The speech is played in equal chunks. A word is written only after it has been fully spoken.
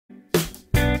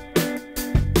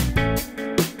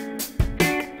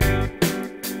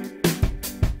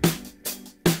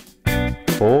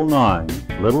Hole 9,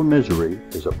 Little Misery,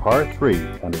 is a par 3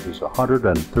 and it is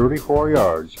 134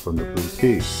 yards from the blue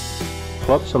tee.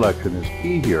 Club selection is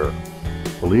key here.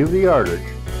 Believe the yardage.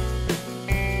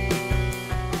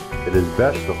 It is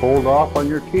best to hold off on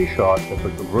your tee shot if a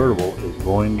convertible is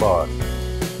going by.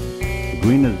 The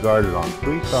green is guarded on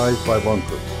 3 sides by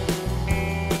bunkers.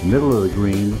 The middle of the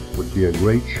green would be a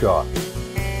great shot.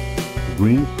 The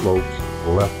green slopes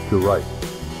left to right.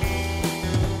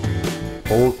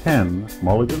 Hole 10,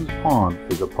 Mulligan's Pond,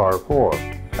 is a par 4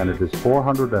 and it is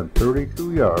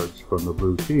 432 yards from the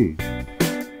blue tee.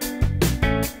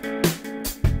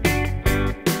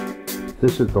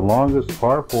 This is the longest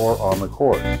par 4 on the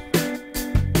course.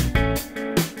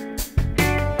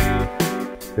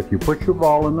 If you put your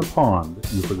ball in the pond,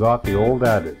 you forgot the old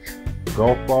adage.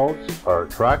 Golf balls are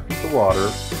attracted to water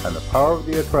and the power of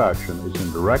the attraction is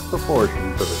in direct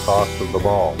proportion to the cost of the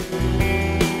ball.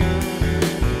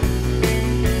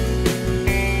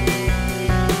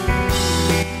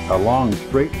 A long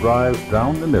straight drive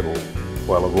down the middle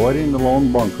while avoiding the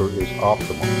lone bunker is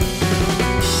optimal.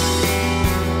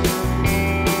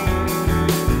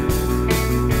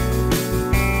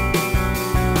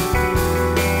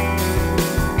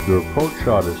 Your approach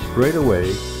shot is straight away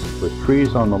with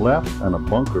trees on the left and a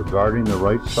bunker guarding the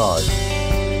right side.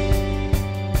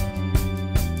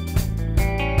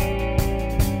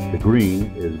 The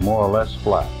green is more or less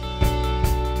flat.